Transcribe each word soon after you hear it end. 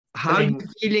How are you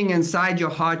feeling inside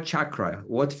your heart chakra?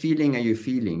 What feeling are you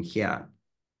feeling here?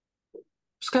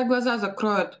 Пускай глаза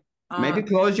закроют. Maybe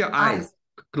close your eyes.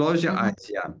 Close your Mhm. eyes,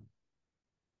 yeah.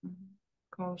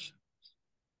 Close.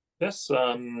 Yes,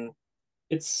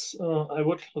 it's. I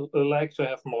would like to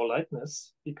have more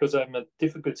lightness because I'm in a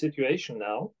difficult situation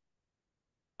now,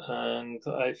 and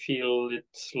I feel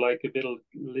it's like a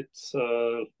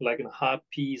like a heart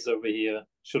piece over here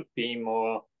should be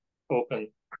more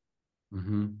open.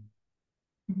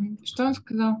 Что он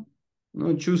сказал?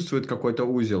 Ну, чувствует какой-то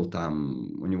узел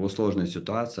там, у него сложная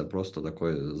ситуация, просто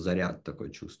такой заряд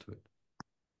такой чувствует.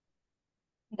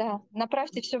 Да,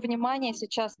 направьте все внимание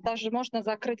сейчас. Даже можно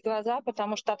закрыть глаза,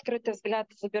 потому что открытый взгляд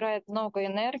забирает много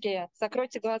энергии.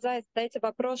 Закройте глаза и задайте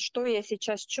вопрос, что я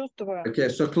сейчас чувствую. Okay,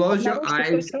 so close your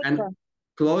Обнаружьте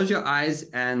eyes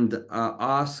то and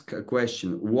ask a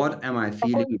question. What am I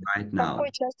feeling right в now?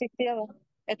 какой части тела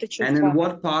это And in чувство.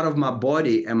 what part of my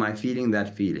body am I feeling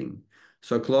that feeling?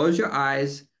 So close your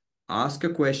eyes, ask a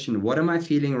question. What am I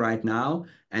feeling right now?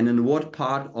 And in what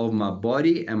part of my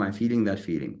body am I feeling that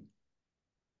feeling?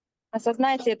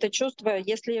 Осознайте это чувство.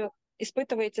 Если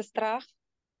испытываете страх,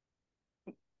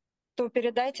 то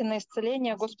передайте на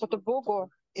исцеление Господу Богу,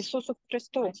 Иисусу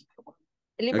Христу,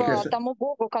 либо тому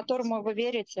Богу, которому вы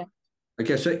верите.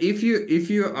 Okay, so if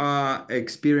you are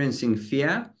experiencing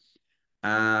fear,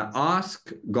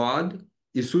 ask God,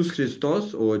 Jesus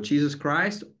Christos or Jesus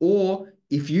Christ, or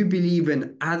if you believe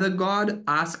in other God,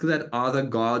 ask that other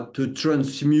God to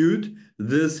transmute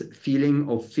this feeling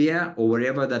of fear or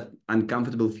whatever that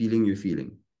uncomfortable feeling you're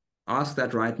feeling. Ask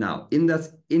that right now in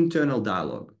that internal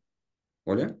dialogue.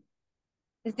 Оля?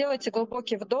 Сделайте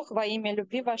глубокий вдох во имя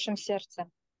любви в вашем сердце.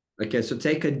 Okay, so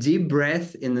take a deep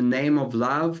breath in the name of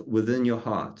love within your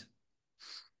heart.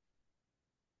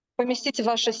 Поместите в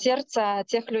ваше сердце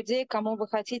тех людей, кому вы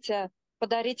хотите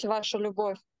подарить вашу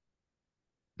любовь.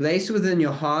 Place within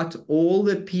your heart all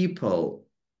the people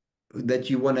that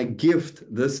you want to gift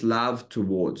this love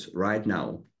towards right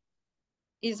now.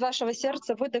 Из вашего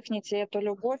сердца выдохните эту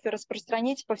любовь и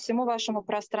распространите по всему вашему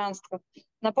пространству.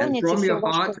 Наполните все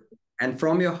ваше... And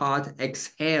from your heart,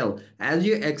 exhale. As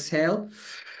you exhale,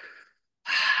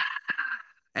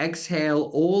 exhale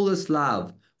all this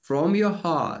love from your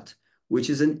heart, which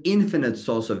is an infinite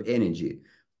source of energy.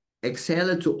 Exhale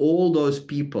it to all those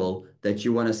people that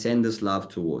you want to send this love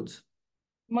towards.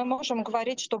 Мы можем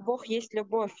говорить, что Бог есть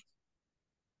любовь.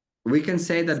 We can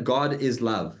say that God is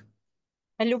love.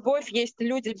 Любовь есть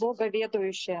люди Бога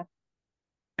ведущие.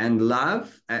 And love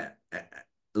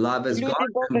is люди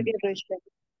God. Бога ведущие.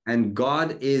 And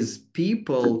God is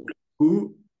people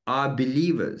who are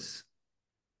believers.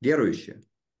 Верующие.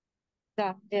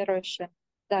 Да, верующие.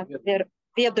 Да,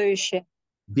 ведущие.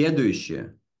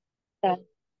 Ведущие. Да.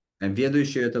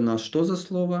 Ведущие это у нас что за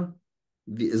слово?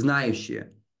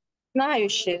 Знающие.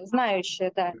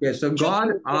 Знающие, да. Okay, so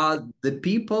God are the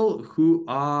people who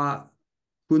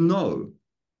know.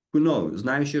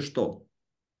 Знающие что?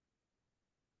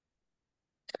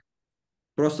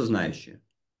 Просто знающие.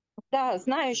 Да,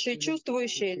 знающие,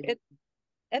 чувствующие.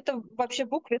 Это вообще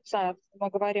буквица, мы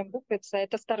говорим буквица,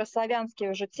 это старославянский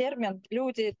уже термин.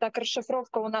 Люди, так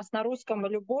расшифровка у нас на русском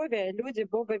любови, люди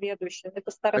боговедущие.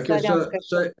 Это старославянское.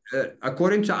 Okay, so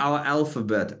according to our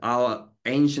alphabet, our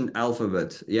ancient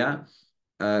alphabet, yeah,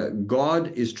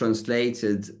 God is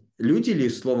translated. Люди или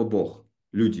слово Бог?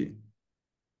 Люди.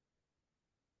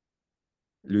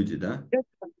 Люди, да?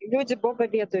 Люди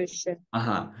боговедущие.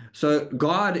 Ага. So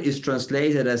God is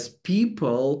translated as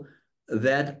people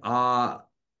that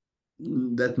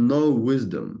know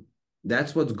wisdom.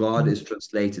 That's what God is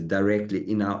translated directly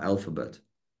in our alphabet.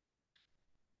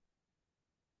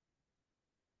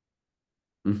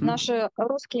 Наши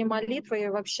русские молитвы и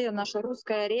вообще наша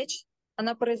русская речь,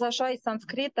 она произошла из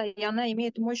санскрита, и она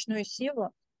имеет мощную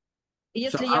силу. И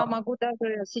если я могу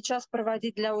даже сейчас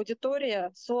проводить для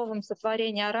аудитории словом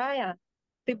сотворения рая,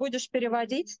 ты будешь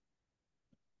переводить?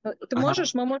 Ты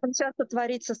можешь? Мы можем сейчас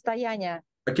сотворить состояние.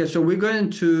 Okay, so we're going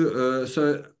to,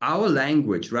 so our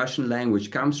language, Russian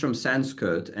language, comes from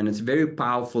Sanskrit, and it's very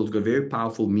powerful, it's got very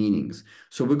powerful meanings.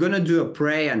 So we're going to do a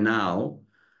prayer now,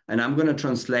 and I'm going to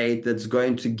translate that's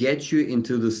going to get you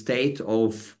into the state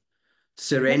of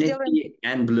serenity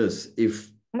and bliss.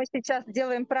 Мы сейчас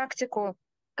делаем практику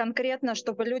конкретно,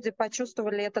 чтобы люди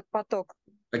почувствовали этот поток.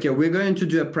 Okay, we're going to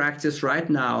do a practice right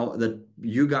now that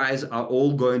you guys are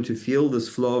all going to feel this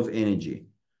flow of energy.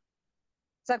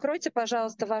 Закройте,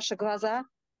 пожалуйста, ваши глаза.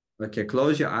 Okay,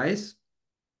 close your eyes.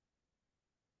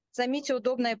 Займите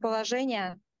удобное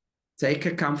положение. Take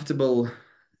a comfortable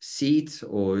seat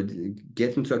or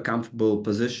get into a comfortable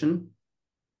position.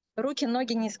 Руки,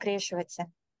 ноги не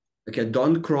скрещивайте. Okay,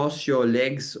 don't cross your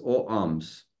legs or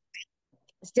arms.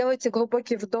 Сделайте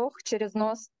глубокий вдох через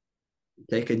нос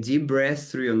Take a deep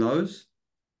breath through your nose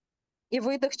и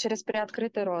выдох через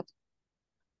приоткрытый рот.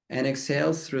 and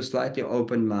exhale through a slightly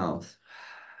open mouth.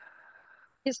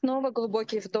 И снова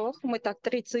глубокий вдох. Мы так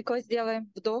 3 цикла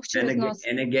сделаем. Вдох через нос.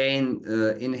 And again,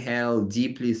 inhale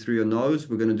deeply through your nose.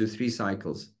 We're going to do 3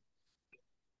 cycles.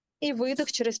 И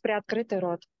выдох через приоткрытый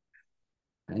рот.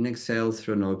 And exhale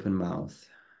through an open mouth.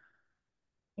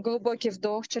 Глубокий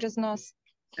вдох через нос.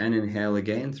 And inhale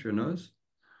again through your nose.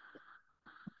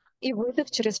 И выдох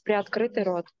через приоткрытый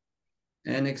рот.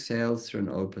 And exhale through an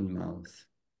open mouth.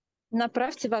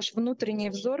 Направьте ваш внутренний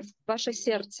взор в ваше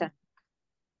сердце.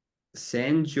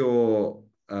 Send your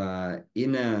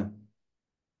inner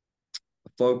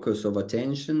focus of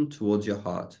attention towards your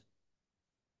heart.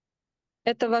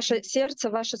 Это ваше сердце,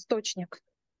 ваш источник.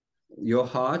 Your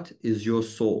heart is your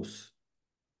source.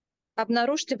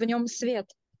 Обнаружьте в нем свет.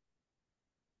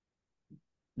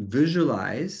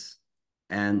 Visualize,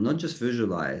 and not just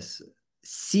visualize,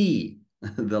 see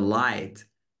the light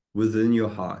within your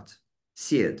heart.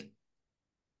 See it.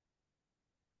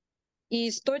 И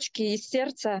из точки, из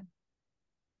сердца.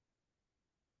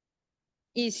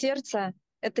 И сердце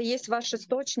 — это есть ваш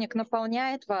источник,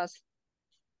 наполняет вас.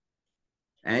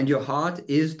 And your heart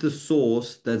is the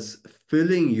source that's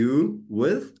filling you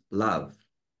with love.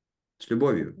 С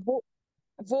любовью.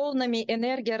 Волнами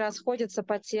энергия расходится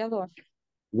по телу.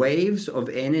 Waves of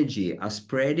energy are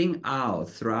spreading out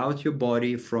throughout your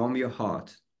body from your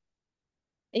heart.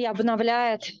 И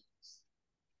обновляет.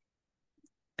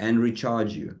 And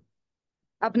recharge you.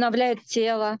 Обновляет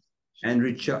тело. And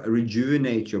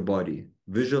rejuvenate your body.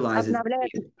 Visualize it.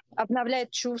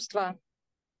 Обновляет чувства.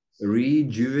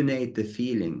 Rejuvenate the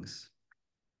feelings.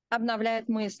 Обновляет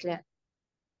мысли.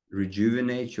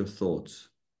 Rejuvenate your thoughts.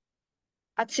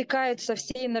 Отсекаются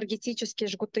все энергетические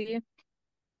жгуты.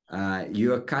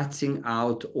 You are cutting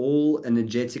out all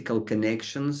energetical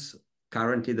connections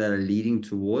currently that are leading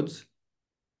towards.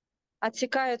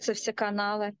 Отсекаются все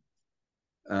каналы.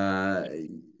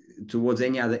 Towards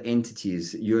any other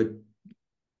entities. You're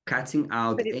cutting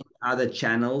out any other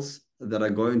channels that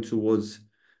are going towards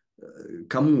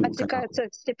кому. Отсекаются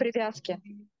все привязки.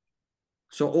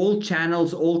 So all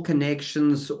channels, all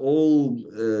connections, all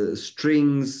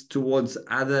strings towards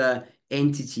other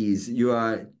entities, you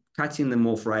are cutting them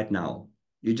off right now.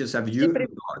 You just have you and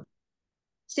God.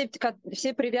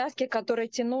 Все привязки, которые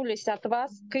тянулись от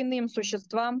вас к иным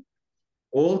существам.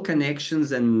 All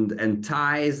connections and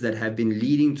ties that have been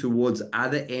leading towards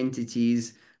other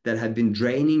entities that have been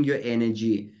draining your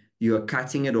energy, you are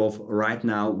cutting it off right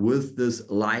now with this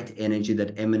light energy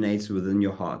that emanates within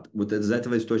your heart. Вот из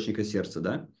этого источника сердца,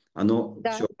 да? Оно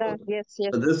Да, да, yes.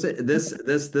 So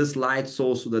this light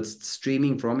source that's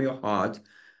streaming from your heart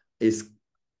is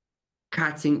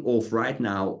cutting off right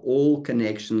now all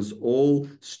connections, all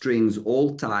strings,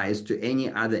 all ties to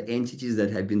any other entities that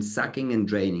have been sucking and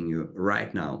draining you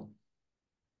right now.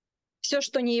 Все,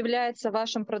 что не является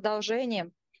вашим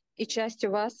продолжением и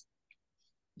частью вас.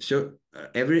 So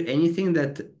anything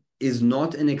that is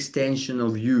not an extension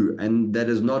of you and that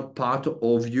is not part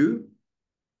of you.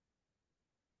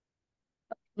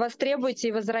 Востребуйте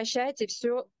и возвращайте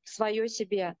все свое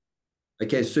себе.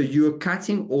 Okay, so you're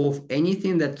cutting off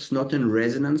anything that's not in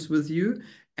resonance with you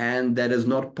and that is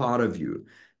not part of you.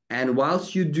 And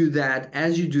whilst you do that,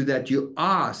 as you do that, you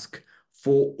ask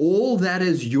for all that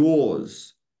is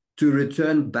yours to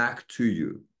return back to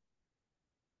you.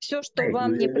 Все, что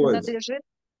вам не принадлежит,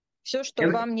 все, что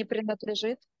вам не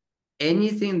принадлежит,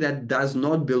 anything that does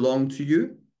not belong to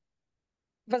you,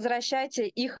 возвращайте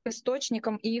их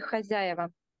источникам и их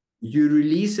хозяевам. You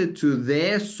release it to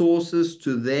their sources,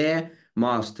 to their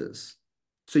masters.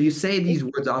 So you say these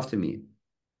words after me.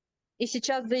 И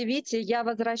сейчас заявите: я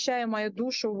возвращаю мою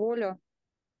душу, волю.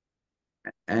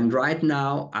 And right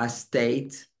now I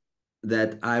state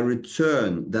that I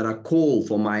return, that I call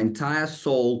for my entire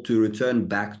soul to return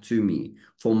back to me,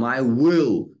 for my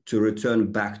will to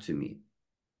return back to me.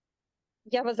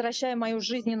 Я возвращаю мою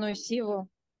жизненную силу.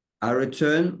 I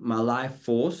return my life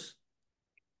force.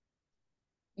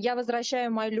 Я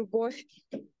возвращаю мою любовь.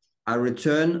 I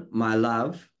return my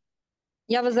love.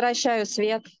 Я возвращаю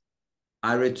свет.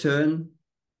 I return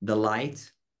the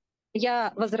light.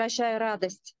 Я возвращаю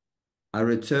радость. I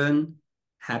return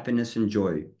happiness and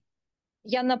joy.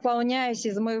 Я наполняюсь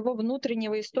из моего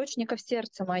внутреннего источника в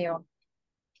сердце мое.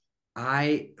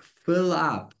 I fill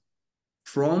up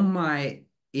from my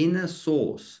inner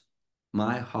source,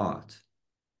 my heart.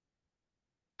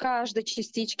 Каждой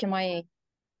частички моей.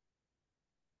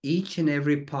 each and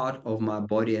every part of my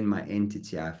body and my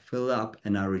entity, I fill up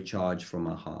and I recharge from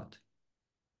my heart.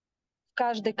 В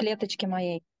каждой клеточке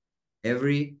моей,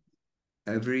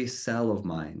 Every cell of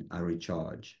mine, I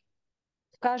recharge.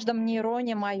 в каждом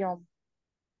нейроне моем,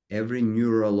 Every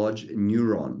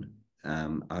neuron, I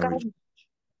recharge.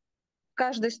 в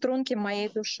каждой струнке моей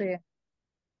души.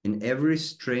 In every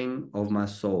string of my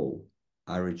soul,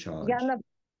 I recharge.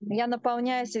 Я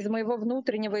наполняюсь из моего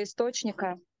внутреннего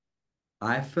источника.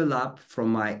 I fill up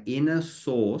from my inner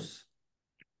source,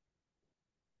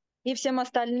 И всем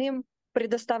остальным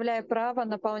предоставляю право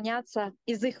наполняться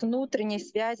из их внутренней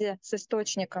связи с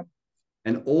источником.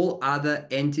 and all other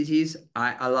entities,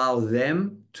 I allow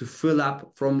them to fill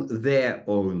up from their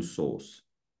own source.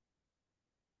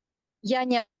 Я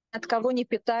ни от кого не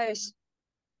питаюсь,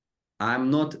 I'm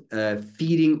not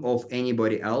feeding off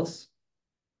anybody else,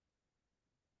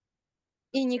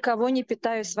 и никого не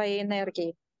питаю своей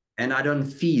энергией. and I don't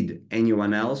feed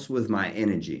anyone else with my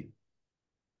energy.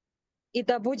 И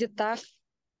да будет так,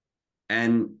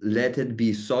 And let it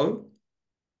be so,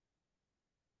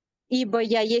 ибо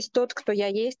я есть тот, кто я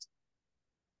есть.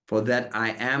 for that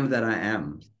I am that I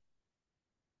am.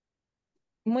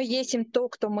 Мы есим то,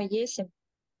 кто мы есим.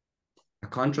 I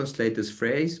can't translate this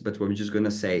phrase, but we're just going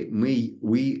to say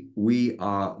we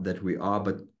are that we are,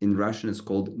 but in Russian it's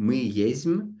called мы есть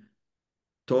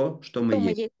то, что мы Кто мы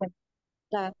есть. есим.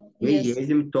 Да, Мы есть.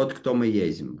 есть тот, кто мы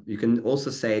есть. You can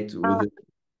also say it with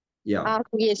yeah. Ах,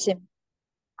 есим.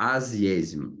 As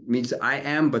Yezim means I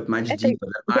am, but much Это deeper.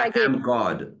 I я am есть.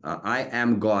 God. I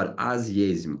am God as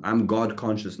Yezim. I'm God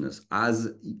consciousness.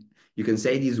 As you can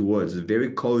say these words,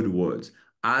 very code words.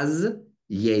 As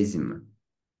Yezim.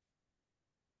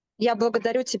 Я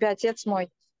благодарю тебя, Отец мой,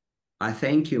 I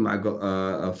thank you, my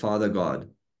Father God.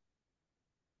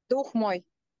 Дух мой,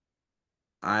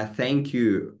 I thank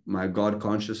you, my God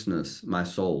consciousness, my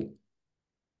soul.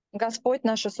 Господь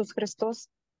наш Иисус Христос,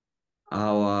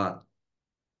 Our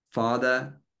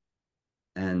Father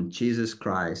and Jesus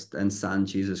Christ and Son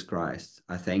Jesus Christ.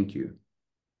 I thank you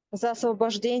за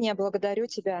освобождение благодарю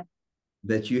тебя.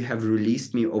 that you have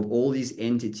released me of all these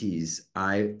entities.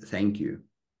 I thank you.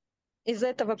 Из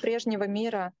этого прежнего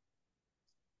мира,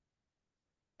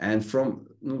 And from,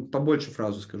 ну, побольше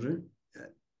фразу скажи.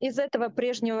 из этого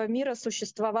прежнего мира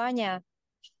существования,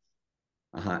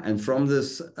 And from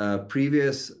this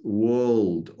previous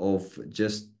world of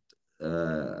just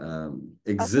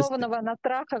existence, основанного на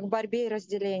страхах, борьбе и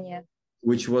разделении.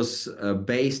 which was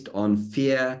based on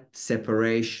fear,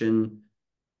 separation.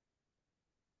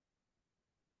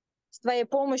 С твоей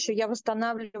помощью я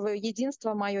восстанавливаю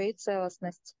единство мое и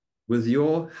целостность. With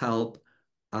your help,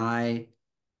 I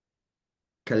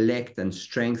collect and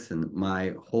strengthen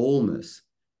my wholeness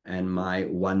and my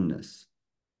oneness,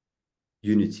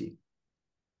 unity.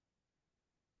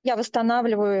 Я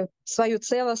восстанавливаю свою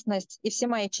целостность и все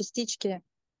мои частички.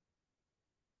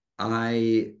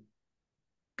 I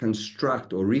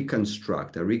reconstruct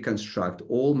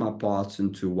all my parts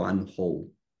into one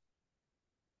whole.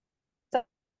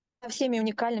 Со всеми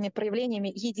уникальными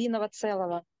проявлениями единого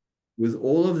целого. With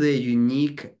all of their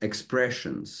unique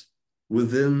expressions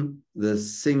within the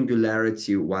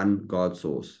singularity one God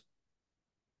source.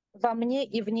 Во мне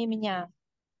и вне меня.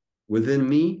 Within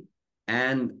me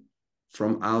and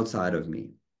from outside of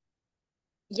me.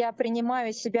 Я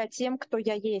принимаю себя тем, кто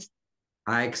я есть.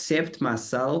 I accept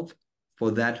myself for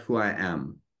that who I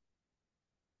am.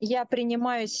 Я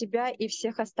принимаю себя и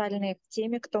всех остальных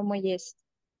теми, кто мы есть.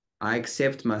 I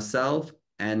accept myself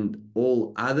and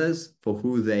all others for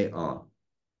who they are.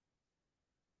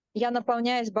 Я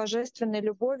наполняюсь божественной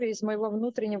любовью из моего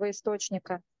внутреннего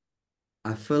источника.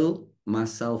 I fill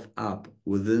myself up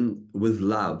with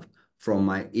love from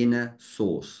my inner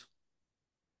source.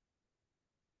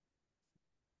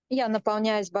 Я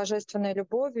наполняюсь божественной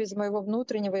любовью из моего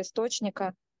внутреннего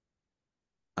источника.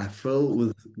 I fill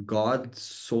with God's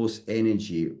source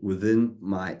energy within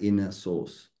my inner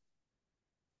source.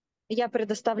 Я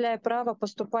предоставляю право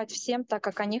поступать всем так,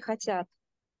 как они хотят.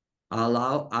 I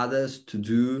allow others to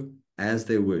do as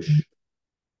they wish.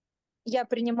 Я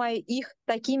принимаю их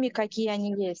такими, какие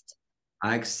они есть.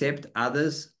 I accept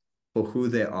others for who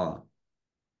they are.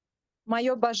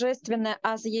 Мое божественное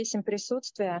аз есмь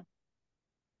присутствие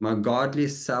My godly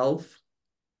self,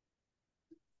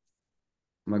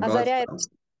 my God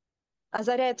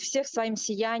озаряет всех своим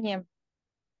сиянием,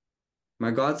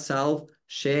 self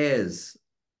shares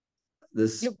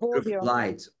this любовью,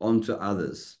 light onto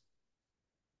others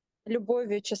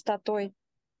любовью, чистотой,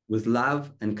 with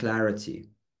love and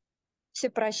clarity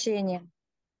всепрощением,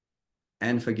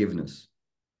 and forgiveness,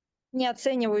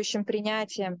 неоценивающим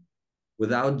принятием,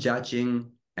 without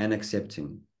judging and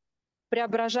accepting.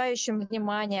 преображающим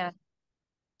внимание.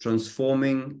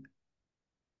 transforming.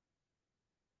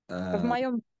 В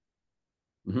моем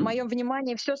Mhm.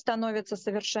 внимании все становится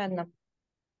совершенным.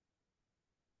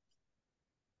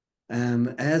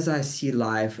 As I see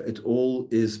life, it all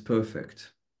is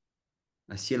perfect.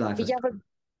 I see life И as я, perfect.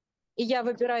 и я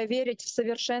выбираю верить в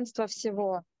совершенство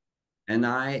всего. And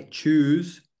I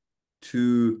choose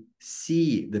to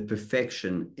see the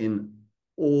perfection in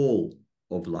all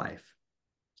of life.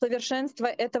 Совершенство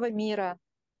этого мира,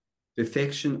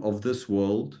 Perfection of this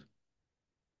world,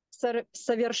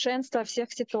 совершенство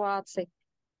всех ситуаций,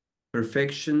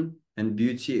 perfection and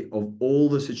beauty of all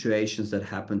the situations that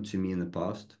happened to me in the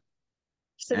past,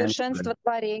 and совершенство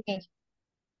творений.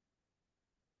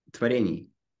 творение,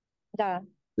 Да,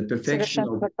 the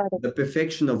совершенство творений.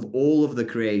 perfection of all of the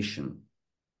creation.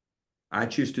 I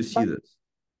choose to see this.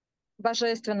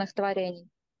 Божественных творений.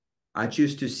 I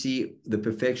choose to see the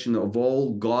perfection of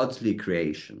all godly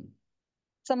creation.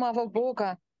 Самого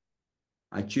Бога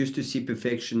I choose to see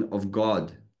perfection of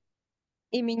God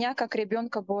и меня как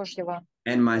ребенка Божьего,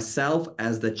 and myself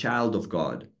as the child of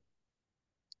God,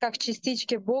 как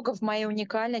частички Бога в моей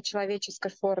уникальной человеческой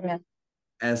форме.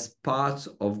 as parts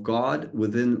of God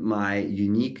within my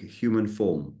unique human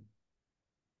form.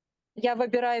 Я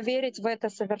выбираю верить в это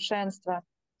совершенство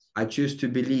I choose to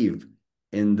believe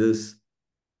in this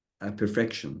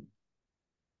perfection.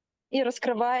 и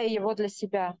раскрываю его для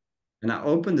себя. And I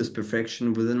open this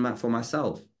perfection for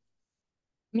myself.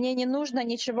 Мне не нужно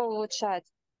ничего улучшать.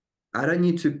 I don't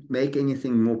need to make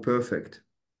anything more perfect.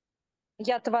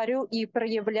 Я творю и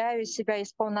проявляю себя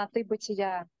из полноты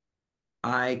бытия.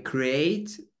 I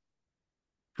create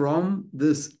from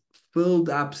this filled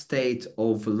up state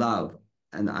of love,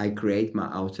 and I create my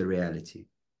outer reality.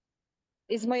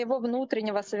 Из моего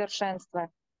внутреннего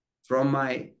совершенства. From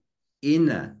my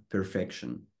inner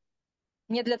perfection.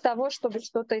 Не для того, чтобы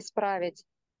что-то исправить.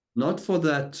 Not for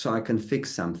that so I can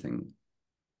fix something.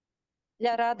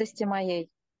 Для радости моей.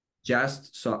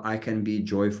 Just so I can be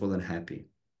joyful and happy.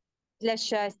 Для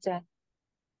счастья.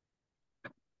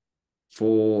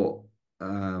 For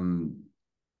for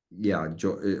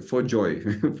joy,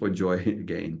 for joy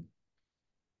again.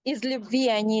 Из любви,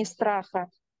 а не из страха.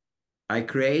 I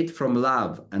create from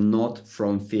love and not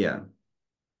from fear.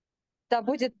 Да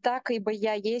будет так, ибо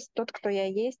я есть тот, кто я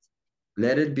есть.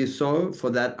 Let it be so, for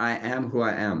that I am who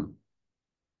I am.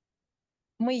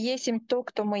 Мы есим то,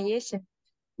 кто мы есим.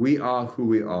 We are who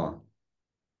we are.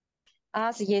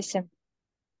 Аз есим.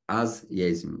 As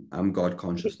Yesim, I'm God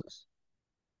consciousness.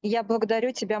 Я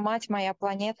благодарю тебя, мать моя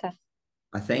планета.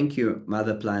 I thank you,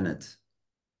 Mother Planet.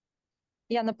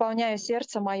 Я наполняю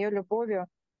сердце мое любовью.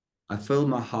 I fill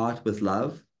my heart with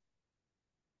love.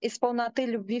 Из полноты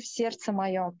любви в сердце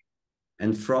моем.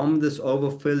 And from this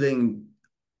overfilling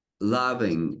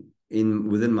loving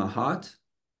within my heart,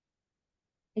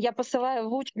 Я посылаю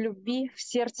луч любви в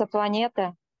сердце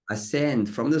планеты. I send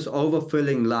from this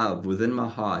overfilling love within my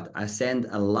heart, I send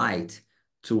a light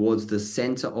towards the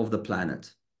center of the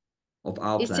planet, of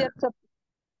our planet.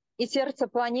 И сердце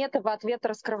планеты в ответ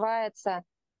раскрывается.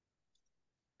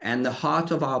 And the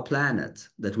heart of our planet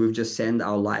that we've just sent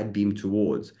our light beam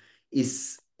towards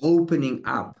is opening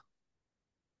up.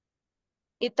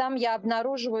 И там я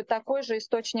обнаруживаю такой же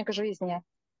источник жизни.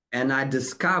 And I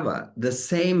discover the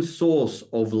same source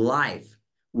of life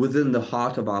within the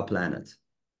heart of our planet.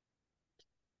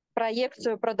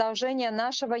 Проекцию продолжения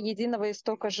нашего единого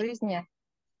истока жизни.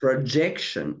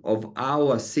 Projection of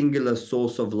our singular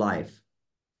source of life.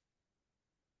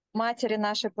 Матери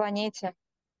нашей планете.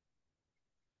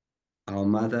 Our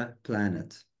mother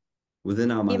planet.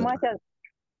 Within our mother planet.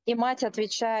 И мать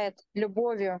отвечает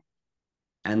любовью.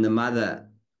 And the mother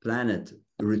planet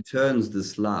returns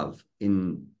this love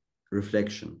in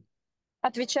reflection.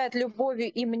 Отвечает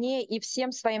любовью и мне, и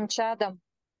всем своим чадам.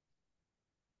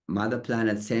 Mother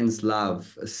Planet sends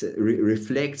love,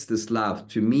 reflects this love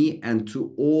to me and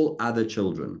to all other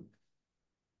children.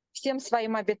 Всем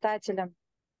своим обитателям.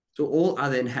 To all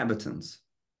other inhabitants.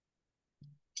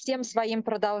 Всем своим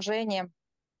продолжением.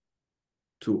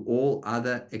 To all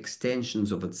other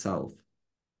extensions of itself.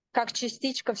 Как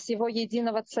частичка всего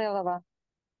единого целого.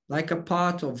 Like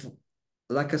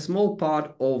a small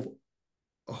part of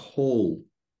a whole.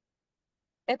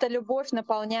 Эта любовь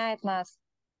наполняет нас.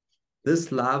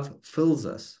 This love fills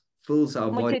us, fills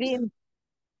our bodies.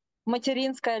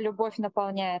 Материнская любовь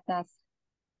наполняет нас.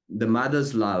 The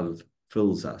mother's love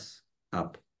fills us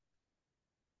up.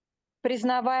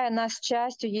 Признавая нас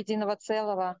частью единого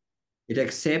целого. It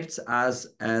accepts us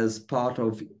as part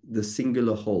of the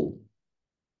singular whole.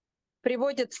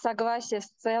 Приводит в согласие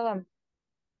с целым.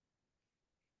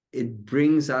 it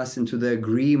brings us into the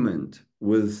agreement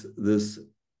with this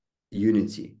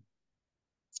unity.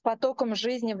 с потоком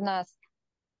жизни в нас,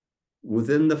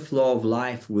 Within the flow of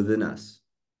life within us,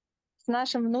 с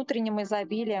нашим внутренним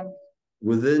изобилием,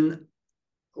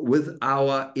 with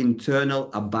our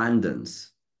internal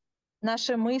abundance,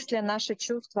 наши мысли, наши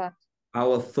чувства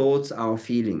our thoughts, our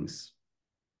feelings,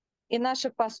 и наши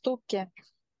поступки,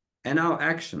 and our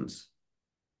actions,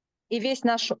 и весь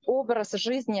наш образ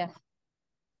жизни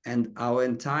and our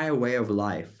entire way of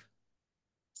life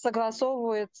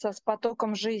согласовывается с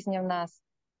потоком жизни в нас.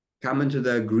 come into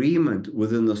the agreement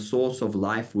within the source of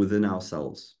life within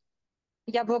ourselves.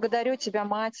 Я благодарю Тебя,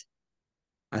 Мать.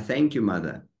 I thank you,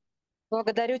 Mother.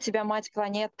 Благодарю Тебя,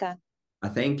 Мать-планетка, I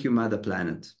thank you, Mother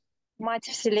Planet.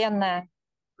 Мать-Вселенная,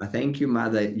 I thank you,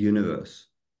 Mother Universe.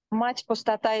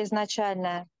 Мать-Пустота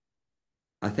изначальная.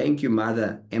 I thank you,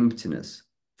 Mother Emptiness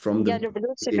from Я the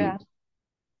люблю beginning. Тебя.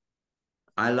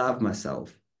 I love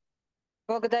myself.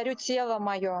 Благодарю тело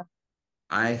мое,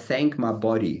 I thank my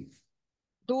body.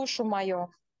 душу мою,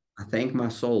 I thank my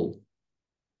soul.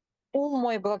 ум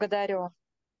мой благодарю.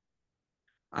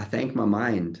 I thank my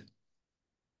mind.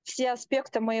 Все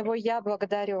аспекты моего «я»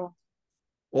 благодарю.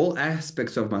 All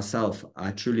aspects of myself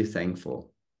I truly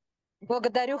thankful.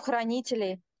 Благодарю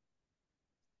хранителей,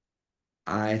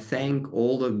 I thank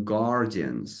all the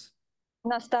guardians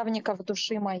наставников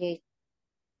души моей.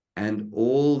 and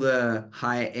all the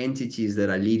higher entities that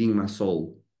are leading my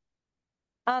soul.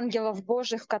 Ангелов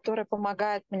Божьих, которые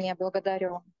помогают мне,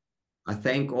 благодарю. I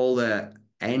thank all the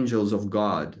angels of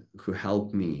God who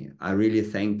help me. I really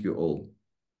thank you all.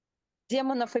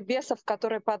 Демонов и бесов,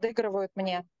 которые подыгрывают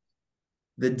мне.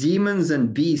 The demons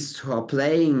and beasts who are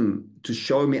playing to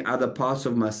show me other parts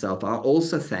of myself, I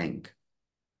also thank.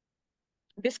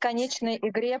 В бесконечной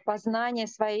игре познания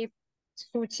своей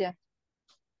сути.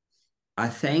 I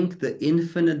thank the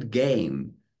infinite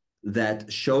game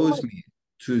that shows me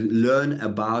to learn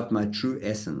about my true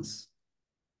essence.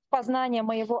 Познание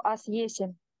моего «Аз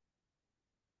есмь».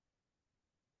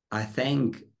 I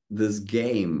thank this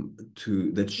game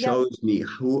that shows me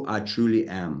who I truly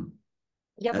am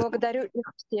Я благодарю их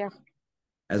всех.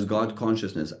 as God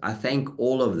consciousness. I thank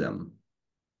all of them.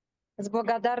 С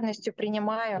благодарностью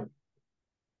принимаю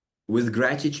With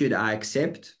gratitude, I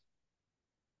accept.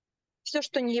 все,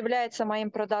 что не является моим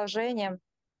продолжением,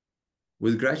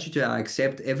 With gratitude, I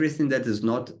accept everything that is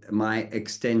not my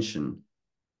extension.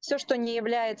 все, что не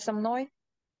является мной,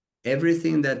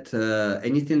 Everything that,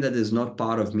 anything that is not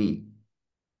part of me.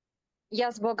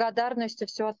 я с благодарностью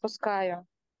все отпускаю.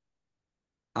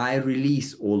 I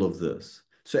release all of this.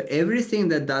 So everything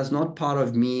that does not part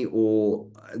of me or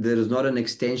that is not an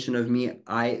extension of me,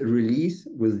 I release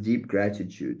with deep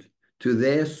gratitude to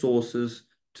their sources,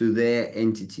 to their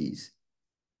entities.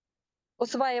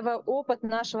 Усваивая опыт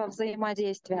нашего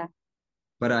взаимодействия.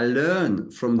 But I learn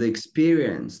from the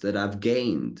experience that I've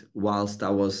gained whilst I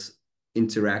was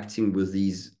interacting with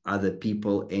these other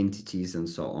people, entities, and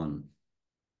so on.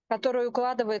 Который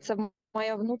укладывается в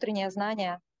мое внутреннее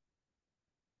знание.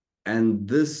 And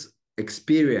this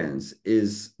experience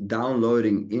is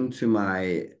downloading into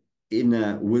my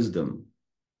inner wisdom,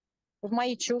 В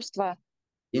мои чувства,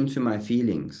 into my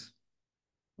feelings,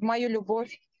 в мою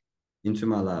любовь. into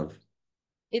my love.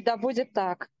 И да будет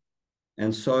так.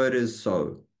 And so it is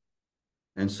so.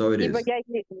 And so it is.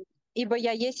 Ибо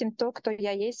я есмь то, кто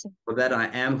я есмь. For that I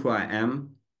am who I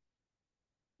am.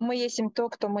 Мы есмь то,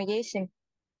 кто мы есмь.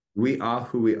 We are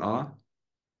who we are.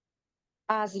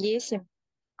 Аз есмь.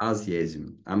 As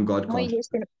Yezim. I'm God conscious.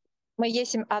 Мы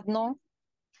есмь одно.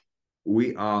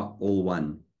 We are all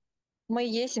one. Мы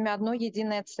есмь одно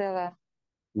единое целое.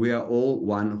 We are all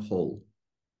one whole.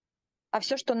 А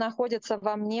все, что находится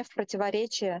во мне в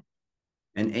противоречии,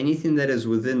 And anything that is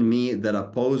within me that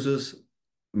opposes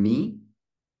me,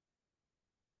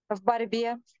 в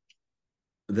борьбе,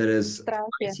 that is страхе,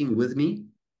 fighting with me,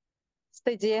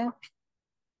 стыде,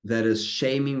 that is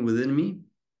shaming within me,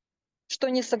 что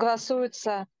не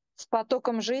согласуется с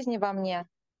потоком жизни во мне,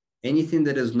 anything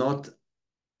that is not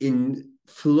in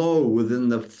flow within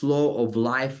the flow of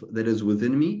life that is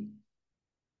within me,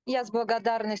 я с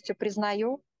благодарностью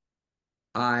признаю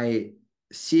I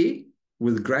see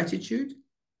with gratitude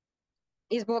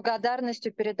и с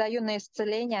благодарностью передаю на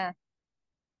исцеление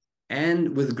and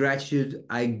with gratitude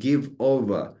I give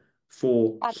over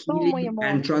for Отцу healing моему,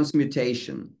 and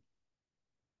transmutation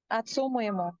Отцу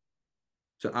моему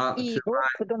и to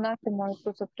Господу нашему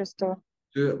Иисусу Христу.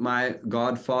 my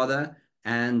God Father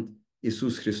and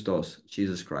Jesus Christos,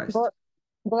 Jesus Christ.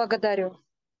 Благодарю.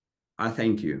 I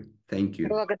thank you. Thank you.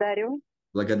 Благодарю.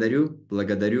 Благодарю,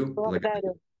 благодарю, благодарю.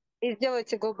 Благодарю. И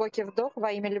сделайте глубокий вдох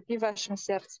во имя любви в вашем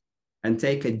сердце. And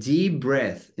take a deep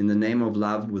breath in the name of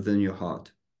love within your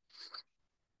heart.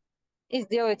 И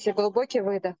сделайте глубокий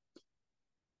выдох.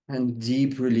 And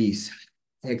deep release.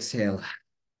 Exhale.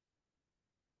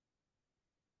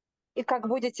 И как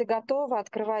будете готовы,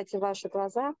 открывайте ваши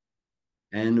глаза.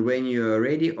 And when you're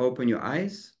ready, open your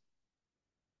eyes.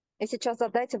 И сейчас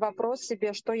задайте вопрос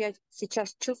себе, что я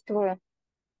сейчас чувствую.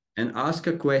 And ask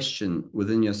a question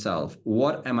within yourself.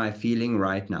 What am I feeling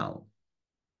right now?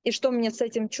 И что мне с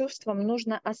этим чувством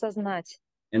нужно осознать.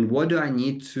 And what do I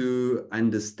need to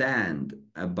understand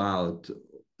about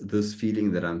this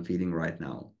feeling that I'm feeling right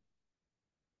now?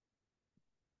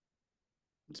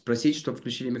 Спросить, чтобы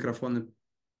включили микрофоны.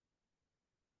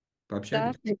 Да?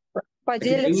 Пообщались.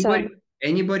 Поделиться.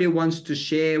 Anybody wants to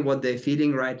share what they're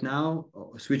feeling right now?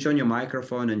 Switch on your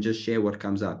microphone and just share what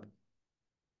comes up.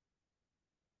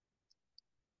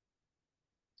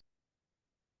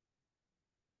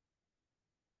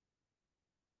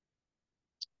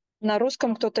 На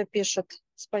русском кто-то пишет.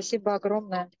 Спасибо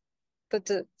огромное. Тут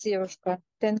девушка.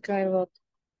 Thank you a lot.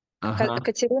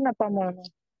 Катерина, по-моему.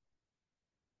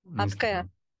 Адская.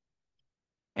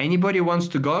 Anybody wants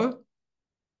to go?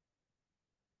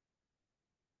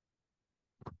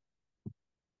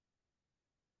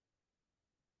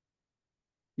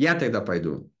 Я тогда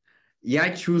пойду.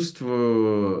 Я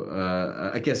чувствую,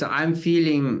 okay, so I'm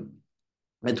feeling,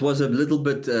 it was a little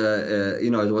bit,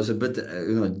 it was a bit,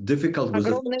 difficult with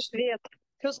Огромный свет.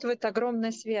 Чувствует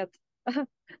огромный свет.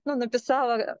 Ну,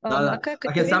 написала Okay,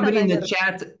 Катерина, somebody in the наверное.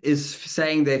 chat is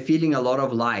saying they're feeling a lot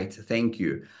of light. Thank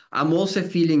you. I'm also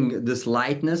feeling this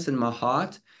lightness in my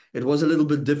heart. It was a little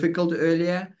bit difficult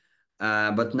earlier,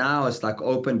 but now it's like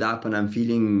opened up and I'm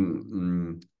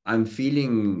feeling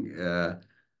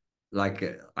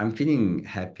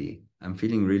happy. I'm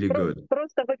feeling really good.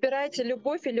 Просто выбирайте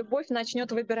любовь, и любовь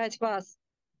начнет выбирать вас.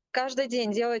 Каждый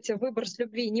день делайте выбор с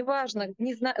любви. Неважно,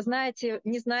 не знаете,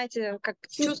 как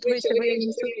чувствуете вы или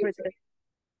не чувствуете.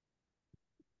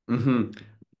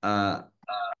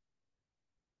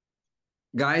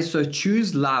 Guys, so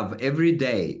choose love every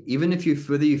day, even if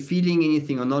whether you're feeling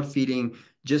anything or not feeling,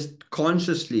 just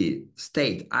consciously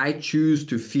state, I choose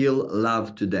to feel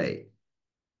love today.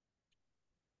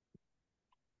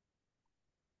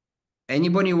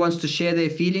 Anybody wants to share their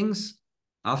feelings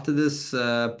after this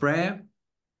prayer?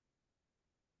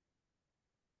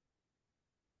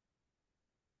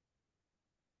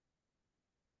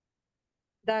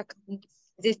 Да,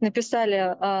 здесь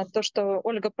написали то, что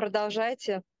Ольга,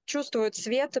 продолжайте. Чувствуют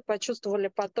свет и почувствовали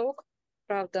поток,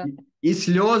 правда. И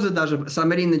слезы даже.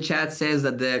 Somebody in the chat says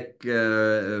that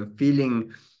they're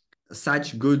feeling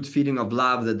such good feeling of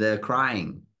love that they're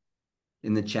crying.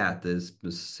 In the chat, there's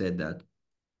said that.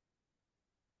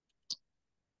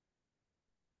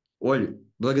 Оль,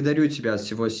 благодарю тебя от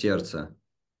всего сердца.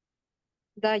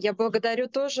 Да, я благодарю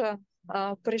тоже.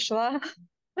 Пришла.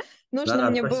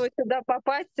 Нужно мне было сюда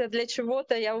попасть для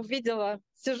чего-то. Я увидела,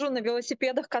 сижу на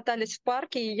велосипедах, катались в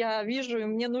парке, и я вижу, и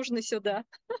мне нужно сюда.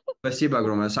 Спасибо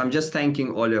огромное. So I'm just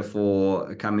thanking Oля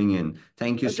for coming in.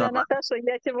 Thank you so much. Наташа,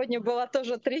 я сегодня была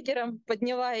тоже триггером,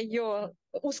 подняла ее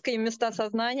узкие места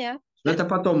сознания. Это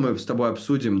потом мы с тобой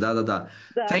обсудим, да-да-да.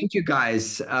 Thank you,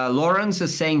 guys. Lawrence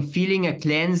is saying, feeling a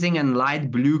cleansing and light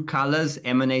blue colors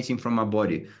emanating from my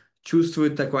body.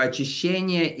 Чувствует такое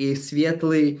очищение и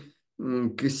светлый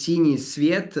синий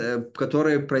свет,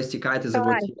 который проистекает из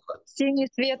его тела. Синий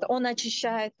свет, он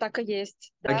очищает, так и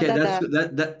есть. Okay,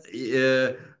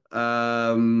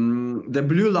 the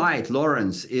blue light,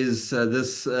 Lawrence, is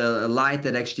this light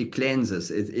that actually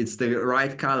cleanses. It's the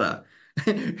right color.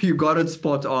 You got it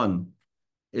spot on.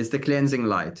 It's the cleansing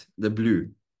light, the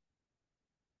blue.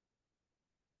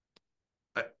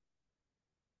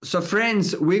 So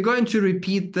friends, we're going to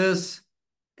repeat this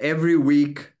every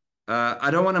week.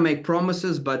 I don't want to make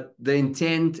promises, but the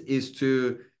intent is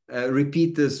to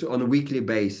repeat this on a weekly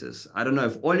basis. I don't know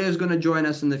if Olia is going to join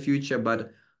us in the future,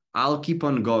 but I'll keep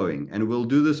on going and we'll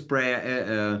do this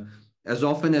prayer as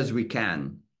often as we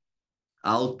can.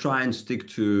 I'll try and stick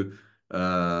to,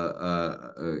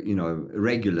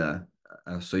 regular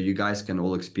so you guys can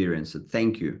all experience it.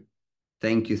 Thank you.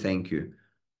 Thank you. Thank you.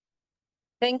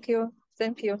 Thank you.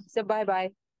 Thank you. So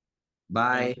bye-bye.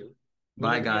 Bye.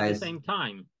 Bye, guys. At the same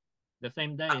time. The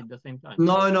same day, at the same time.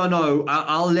 No.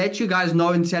 I'll let you guys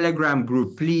know in Telegram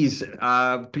group. Please,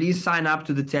 please sign up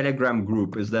to the Telegram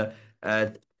group.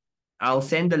 I'll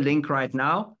send the link right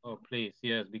now. Oh, please,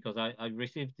 yes, because I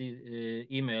received the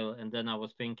email and then I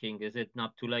was thinking, is it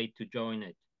not too late to join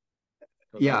it?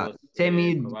 Yeah,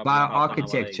 Temi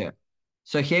Bioarchitecture.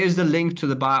 So here's the link to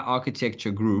the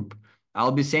Bioarchitecture group.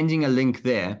 I'll be sending a link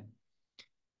there.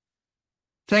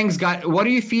 Thanks, guys. What are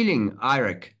you feeling,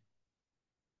 Eirik?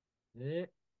 I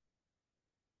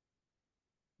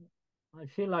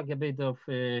feel like a bit of,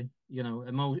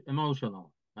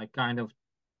 emotional. I kind of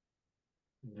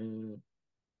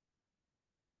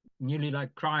nearly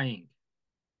like crying.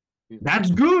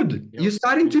 That's good. Yeah. You're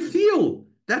starting to feel.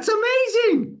 That's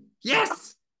amazing.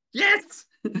 Yes. Yes.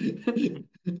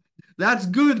 That's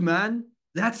good, man.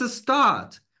 That's a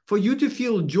start. For you to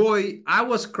feel joy, I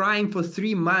was crying for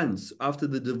 3 months after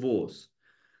the divorce.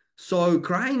 So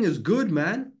crying is good,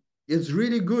 man. It's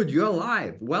really good. You're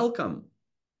alive. Welcome.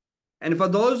 And for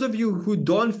those of you who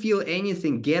don't feel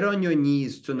anything, get on your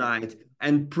knees tonight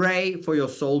and pray for your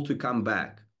soul to come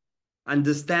back.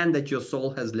 Understand that your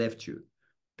soul has left you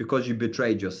because you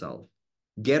betrayed yourself.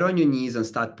 Get on your knees and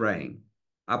start praying.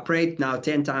 I pray it now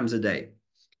 10 times a day.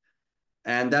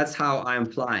 And that's how I'm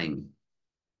flying.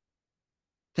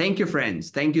 Thank you, friends.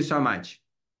 Thank you so much.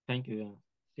 Thank you.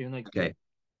 See you next Okay. week.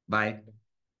 Bye.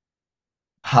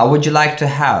 How would you like to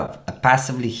have a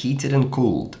passively heated and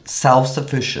cooled,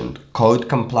 self-sufficient,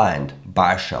 code-compliant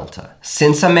bioshelter?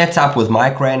 Since I met up with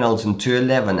Mike Reynolds in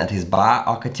 2011 at his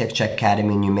Bioarchitecture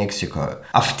Academy in New Mexico,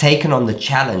 I've taken on the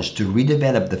challenge to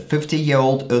redevelop the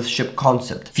 50-year-old Earthship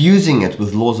concept, fusing it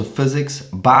with laws of physics,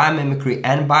 biomimicry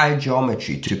and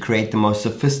biogeometry to create the most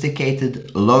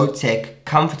sophisticated, low-tech,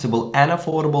 comfortable and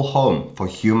affordable home for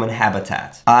human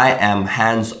habitat. I am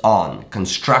hands-on.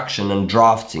 Construction and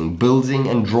drafting, building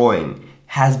and drawing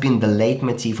has been the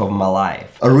leitmotif of my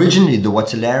life. Originally, the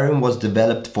Watalarium was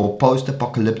developed for a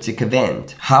post-apocalyptic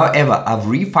event. However, I've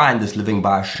refined this living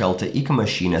bioshelter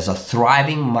eco-machine as a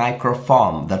thriving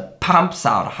micro-farm that pumps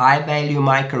out high-value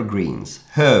microgreens,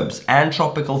 herbs and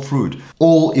tropical fruit,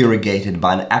 all irrigated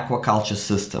by an aquaculture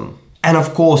system. And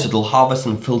of course, it'll harvest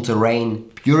and filter rain,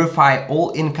 purify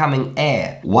all incoming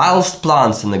air, whilst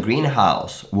plants in the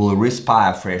greenhouse will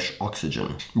respire fresh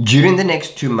oxygen. During the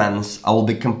next 2 months, I will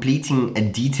be completing a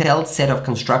detailed set of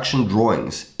construction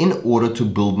drawings in order to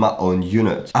build my own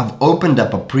unit. I've opened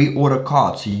up a pre-order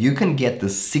card so you can get the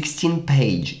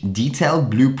 16-page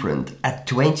detailed blueprint at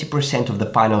 20% of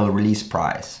the final release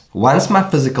price. Once my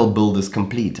physical build is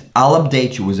complete, I'll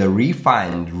update you with a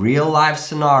refined, real-life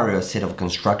scenario set of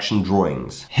construction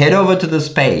drawings. Head over to this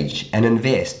page and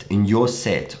invest in your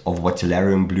set of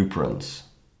Watalarium blueprints.